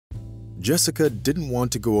Jessica didn't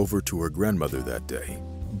want to go over to her grandmother that day,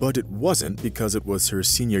 but it wasn't because it was her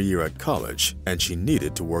senior year at college and she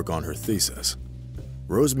needed to work on her thesis.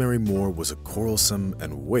 Rosemary Moore was a quarrelsome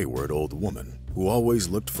and wayward old woman who always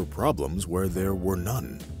looked for problems where there were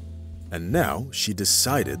none. And now she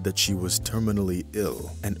decided that she was terminally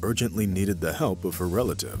ill and urgently needed the help of her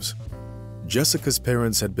relatives. Jessica's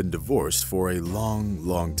parents had been divorced for a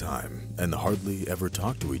long time and hardly ever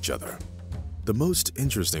talked to each other. The most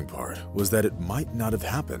interesting part was that it might not have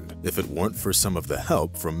happened if it weren't for some of the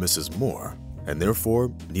help from Mrs. Moore, and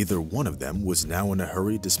therefore neither one of them was now in a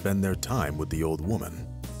hurry to spend their time with the old woman.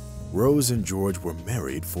 Rose and George were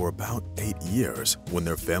married for about 8 years when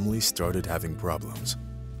their family started having problems.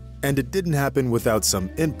 And it didn't happen without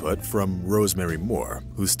some input from Rosemary Moore,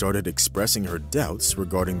 who started expressing her doubts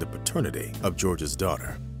regarding the paternity of George's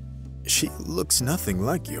daughter. "She looks nothing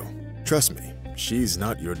like you. Trust me, she's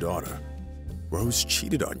not your daughter. Rose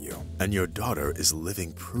cheated on you, and your daughter is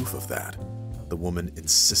living proof of that," the woman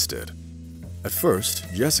insisted. At first,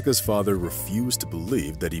 Jessica's father refused to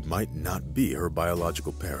believe that he might not be her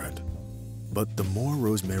biological parent. But the more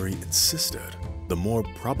Rosemary insisted, the more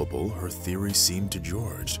probable her theory seemed to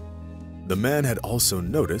George. The man had also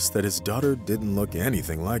noticed that his daughter didn't look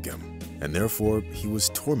anything like him, and therefore he was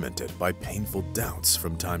tormented by painful doubts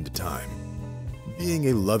from time to time. Being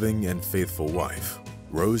a loving and faithful wife,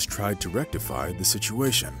 Rose tried to rectify the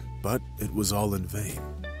situation, but it was all in vain.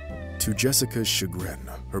 To Jessica's chagrin,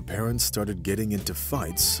 her parents started getting into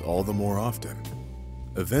fights all the more often.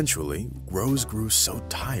 Eventually, Rose grew so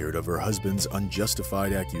tired of her husband's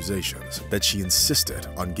unjustified accusations that she insisted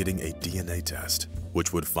on getting a DNA test,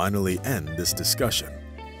 which would finally end this discussion.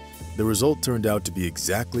 The result turned out to be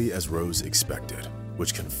exactly as Rose expected,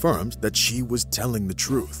 which confirmed that she was telling the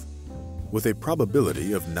truth. With a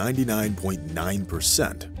probability of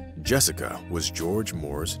 99.9%, Jessica was George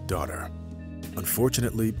Moore's daughter.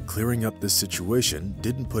 Unfortunately, clearing up this situation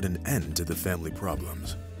didn't put an end to the family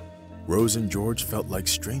problems. Rose and George felt like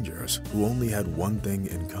strangers who only had one thing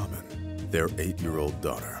in common: their 8-year-old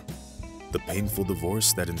daughter. The painful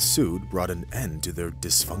divorce that ensued brought an end to their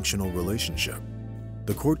dysfunctional relationship.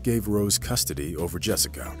 The court gave Rose custody over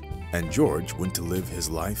Jessica, and George went to live his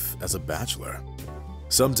life as a bachelor.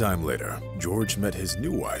 Sometime later, George met his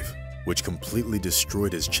new wife, which completely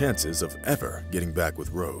destroyed his chances of ever getting back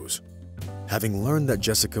with Rose. Having learned that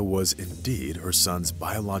Jessica was indeed her son's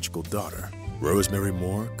biological daughter, Rosemary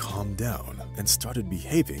Moore calmed down and started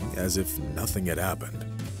behaving as if nothing had happened.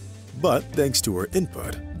 But thanks to her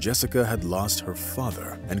input, Jessica had lost her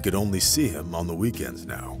father and could only see him on the weekends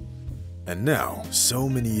now. And now, so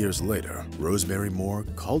many years later, Rosemary Moore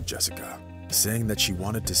called Jessica, saying that she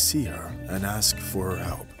wanted to see her and ask for her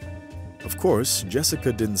help. Of course,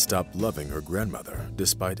 Jessica didn't stop loving her grandmother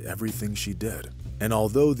despite everything she did. And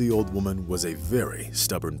although the old woman was a very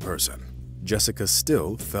stubborn person, Jessica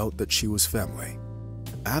still felt that she was family.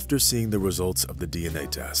 After seeing the results of the DNA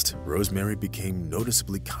test, Rosemary became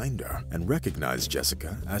noticeably kinder and recognized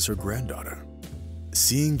Jessica as her granddaughter.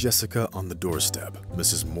 Seeing Jessica on the doorstep,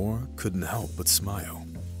 Mrs. Moore couldn't help but smile.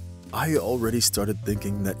 "I already started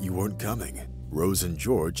thinking that you weren't coming. Rose and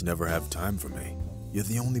George never have time for me. You're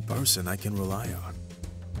the only person I can rely on."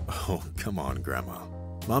 "Oh, come on, Grandma.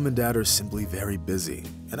 Mom and Dad are simply very busy,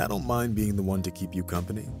 and I don't mind being the one to keep you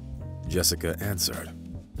company," Jessica answered.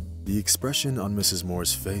 The expression on Mrs.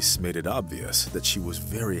 Moore's face made it obvious that she was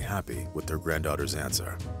very happy with her granddaughter's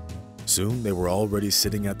answer. Soon they were already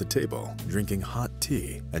sitting at the table, drinking hot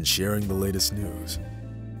tea and sharing the latest news.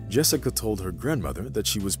 Jessica told her grandmother that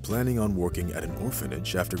she was planning on working at an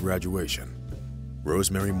orphanage after graduation.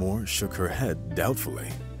 Rosemary Moore shook her head doubtfully,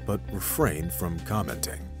 but refrained from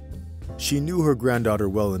commenting. She knew her granddaughter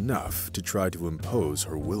well enough to try to impose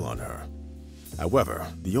her will on her. However,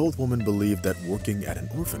 the old woman believed that working at an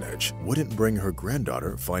orphanage wouldn't bring her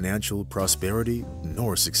granddaughter financial prosperity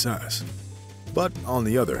nor success. But on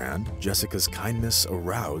the other hand, Jessica's kindness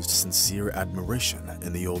aroused sincere admiration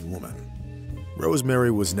in the old woman.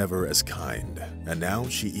 Rosemary was never as kind, and now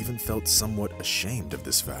she even felt somewhat ashamed of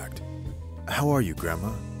this fact. "How are you,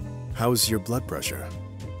 Grandma? How's your blood pressure?"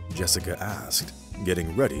 Jessica asked,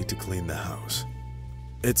 getting ready to clean the house.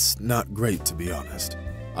 "It's not great, to be honest.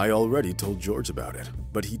 I already told George about it,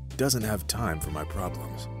 but he doesn't have time for my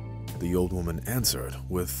problems," the old woman answered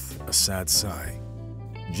with a sad sigh.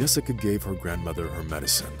 Jessica gave her grandmother her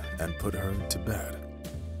medicine and put her to bed.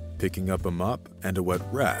 Picking up a mop and a wet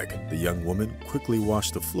rag, the young woman quickly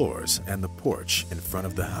washed the floors and the porch in front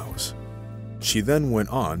of the house. She then went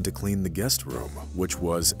on to clean the guest room, which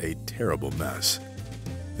was a terrible mess.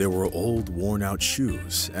 There were old, worn-out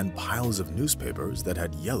shoes and piles of newspapers that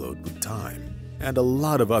had yellowed with time, and a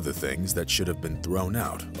lot of other things that should have been thrown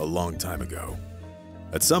out a long time ago.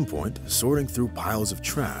 At some point, sorting through piles of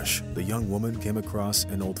trash, the young woman came across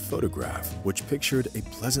an old photograph which pictured a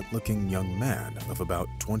pleasant-looking young man of about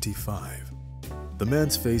 25. The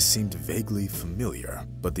man's face seemed vaguely familiar,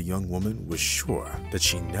 but the young woman was sure that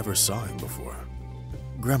she never saw him before.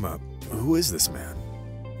 "Grandma, who is this man?"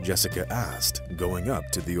 Jessica asked, going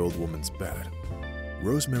up to the old woman's bed.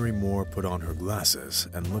 Rosemary Moore put on her glasses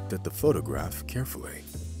and looked at the photograph carefully.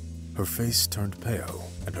 Her face turned pale,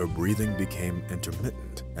 and her breathing became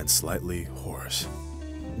intermittent and slightly hoarse.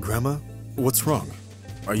 "Grandma, what's wrong?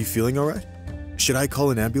 Are you feeling all right? Should I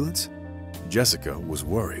call an ambulance?" Jessica was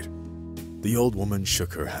worried. The old woman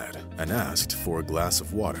shook her head and asked for a glass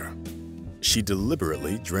of water. She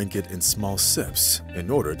deliberately drank it in small sips in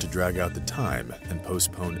order to drag out the time and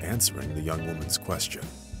postpone answering the young woman's question.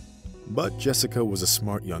 But Jessica was a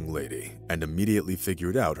smart young lady and immediately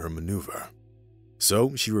figured out her maneuver.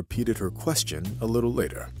 So she repeated her question a little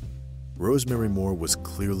later. Rosemary Moore was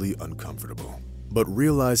clearly uncomfortable, but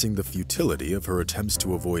realizing the futility of her attempts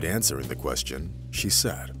to avoid answering the question, she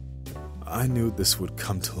said, "I knew this would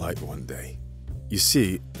come to light one day. You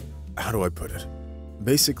see, how do I put it?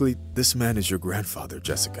 Basically, this man is your grandfather,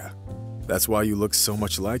 Jessica. That's why you look so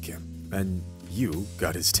much like him, and you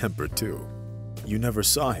got his temper too. You never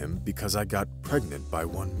saw him because I got pregnant by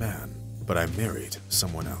one man, but I married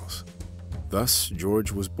someone else. Thus,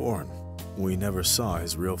 George was born. We never saw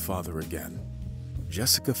his real father again."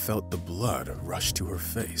 Jessica felt the blood rush to her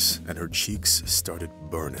face and her cheeks started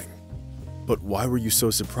burning. "But why were you so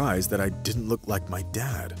surprised that I didn't look like my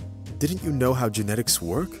dad? Didn't you know how genetics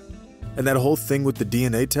work? And that whole thing with the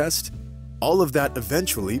DNA test? All of that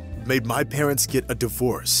eventually made my parents get a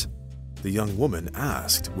divorce," the young woman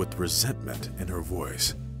asked with resentment in her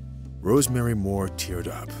voice. Rosemary Moore teared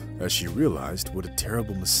up as she realized what a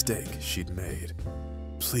terrible mistake she'd made.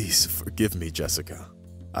 "Please forgive me, Jessica.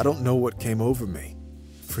 I don't know what came over me.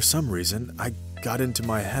 For some reason, I got into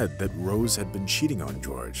my head that Rose had been cheating on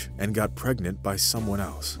George and got pregnant by someone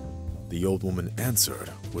else," the old woman answered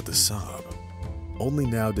with a sob. Only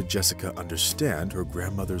now did Jessica understand her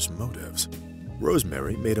grandmother's motives.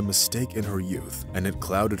 Rosemary made a mistake in her youth, and it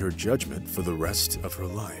clouded her judgment for the rest of her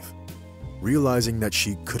life. Realizing that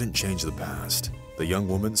she couldn't change the past, the young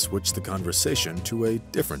woman switched the conversation to a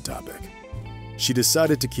different topic. She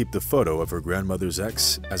decided to keep the photo of her grandmother's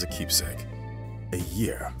ex as a keepsake. A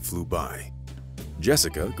year flew by.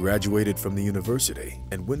 Jessica graduated from the university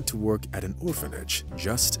and went to work at an orphanage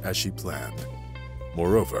just as she planned.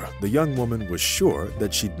 Moreover, the young woman was sure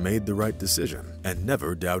that she'd made the right decision and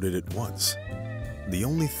never doubted it once. The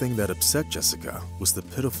only thing that upset Jessica was the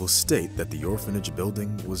pitiful state that the orphanage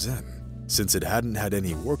building was in, since it hadn't had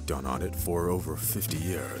any work done on it for over 50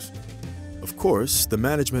 years. Of course, the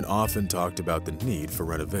management often talked about the need for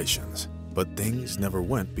renovations, but things never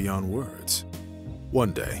went beyond words.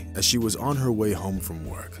 One day, as she was on her way home from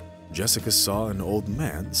work, Jessica saw an old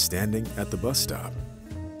man standing at the bus stop.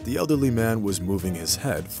 The elderly man was moving his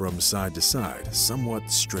head from side to side somewhat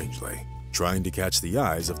strangely, trying to catch the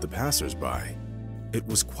eyes of the passers-by. It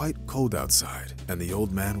was quite cold outside, and the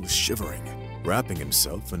old man was shivering, wrapping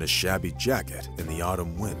himself in a shabby jacket in the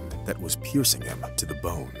autumn wind that was piercing him to the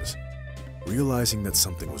bones. Realizing that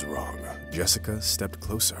something was wrong, Jessica stepped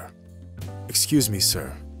closer. "Excuse me,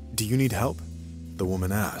 sir. Do you need help?" the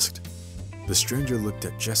woman asked. The stranger looked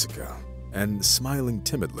at Jessica and, smiling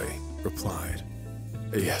timidly, replied,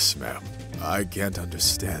 "Yes, ma'am. I can't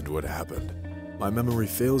understand what happened. My memory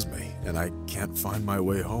fails me, and I can't find my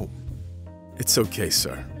way home." "It's okay,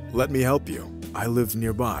 sir. Let me help you. I live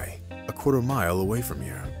nearby, a quarter-mile away from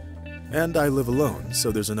here. And I live alone,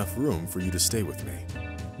 so there's enough room for you to stay with me,"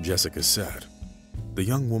 Jessica said. The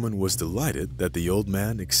young woman was delighted that the old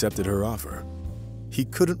man accepted her offer. He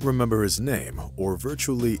couldn't remember his name or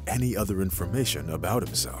virtually any other information about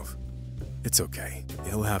himself. "It's okay.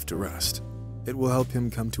 He'll have to rest. It will help him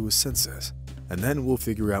come to his senses, and then we'll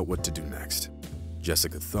figure out what to do next,"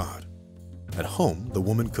 Jessica thought. At home, the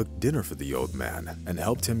woman cooked dinner for the old man and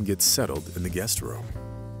helped him get settled in the guest room.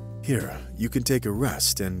 "Here, you can take a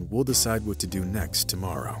rest and we'll decide what to do next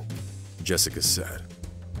tomorrow," Jessica said.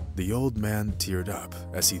 The old man teared up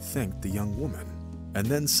as he thanked the young woman and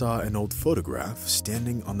then saw an old photograph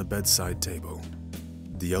standing on the bedside table.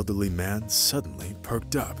 The elderly man suddenly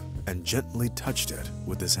perked up and gently touched it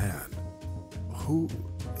with his hand. "Who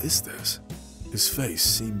is this? His face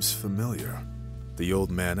seems familiar," the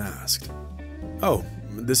old man asked. "Oh,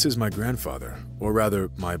 this is my grandfather, or rather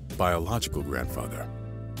my biological grandfather,"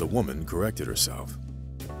 the woman corrected herself.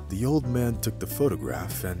 The old man took the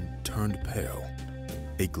photograph and turned pale.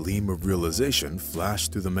 A gleam of realization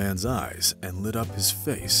flashed through the man's eyes and lit up his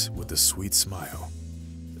face with a sweet smile.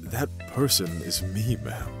 "That person is me,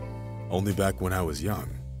 ma'am. Only back when I was young.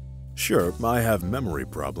 Sure, I have memory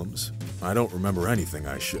problems. I don't remember anything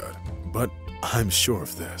I should. But I'm sure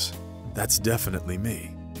of this. That's definitely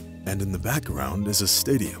me. And in the background is a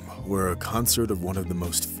stadium where a concert of one of the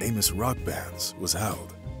most famous rock bands was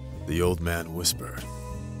held," the old man whispered.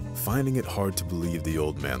 Finding it hard to believe the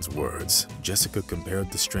old man's words, Jessica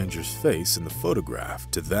compared the stranger's face in the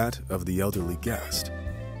photograph to that of the elderly guest.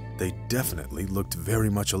 They definitely looked very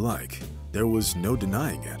much alike. There was no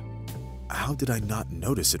denying it. How did I not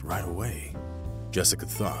notice it right away? Jessica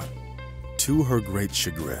thought. To her great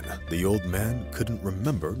chagrin, the old man couldn't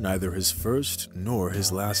remember neither his first nor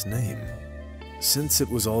his last name. Since it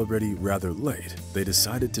was already rather late, they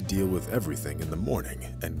decided to deal with everything in the morning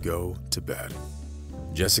and go to bed.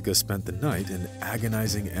 Jessica spent the night in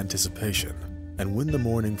agonizing anticipation, and when the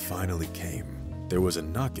morning finally came, there was a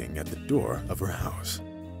knocking at the door of her house.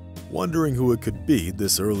 Wondering who it could be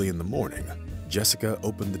this early in the morning, Jessica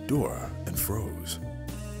opened the door and froze.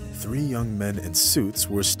 3 young men in suits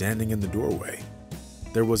were standing in the doorway.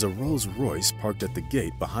 There was a Rolls-Royce parked at the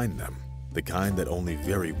gate behind them, the kind that only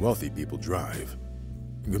very wealthy people drive.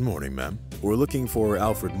 "Good morning, ma'am. We're looking for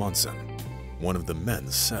Alfred Munson," one of the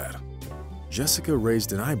men said. Jessica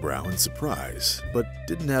raised an eyebrow in surprise, but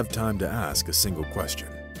didn't have time to ask a single question.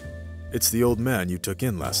 "It's the old man you took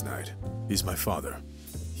in last night. He's my father.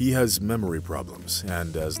 He has memory problems,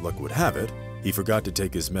 and as luck would have it, he forgot to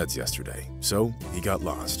take his meds yesterday, so he got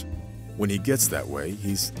lost. When he gets that way,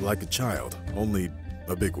 he's like a child, only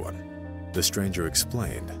a big one," the stranger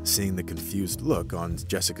explained, seeing the confused look on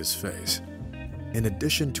Jessica's face. In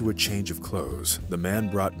addition to a change of clothes, the man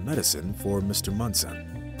brought medicine for Mr. Munson,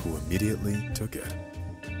 who immediately took it.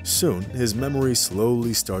 Soon, his memory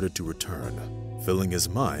slowly started to return, filling his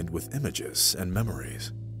mind with images and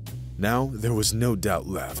memories. Now, there was no doubt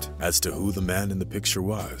left as to who the man in the picture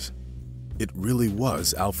was. It really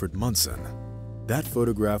was Alfred Munson. That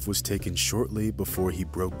photograph was taken shortly before he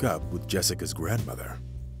broke up with Jessica's grandmother.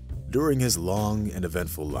 During his long and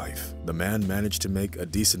eventful life, the man managed to make a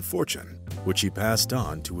decent fortune, which he passed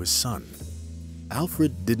on to his son.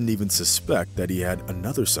 Alfred didn't even suspect that he had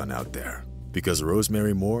another son out there, because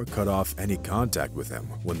Rosemary Moore cut off any contact with him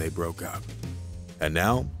when they broke up. And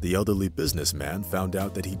now, the elderly businessman found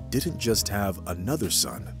out that he didn't just have another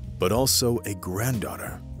son, but also a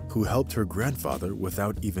granddaughter who helped her grandfather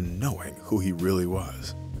without even knowing who he really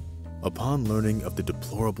was. Upon learning of the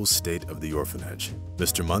deplorable state of the orphanage,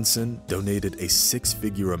 Mr. Munson donated a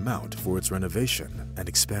 6-figure amount for its renovation and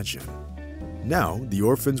expansion. Now, the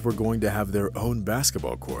orphans were going to have their own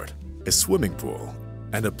basketball court, a swimming pool,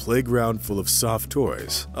 and a playground full of soft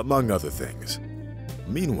toys, among other things.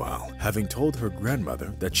 Meanwhile, having told her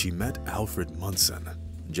grandmother that she met Alfred Munson,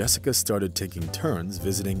 Jessica started taking turns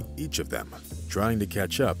visiting each of them, trying to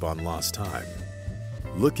catch up on lost time.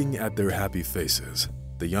 Looking at their happy faces,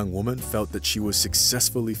 the young woman felt that she was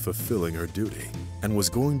successfully fulfilling her duty and was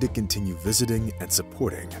going to continue visiting and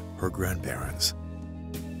supporting her grandparents.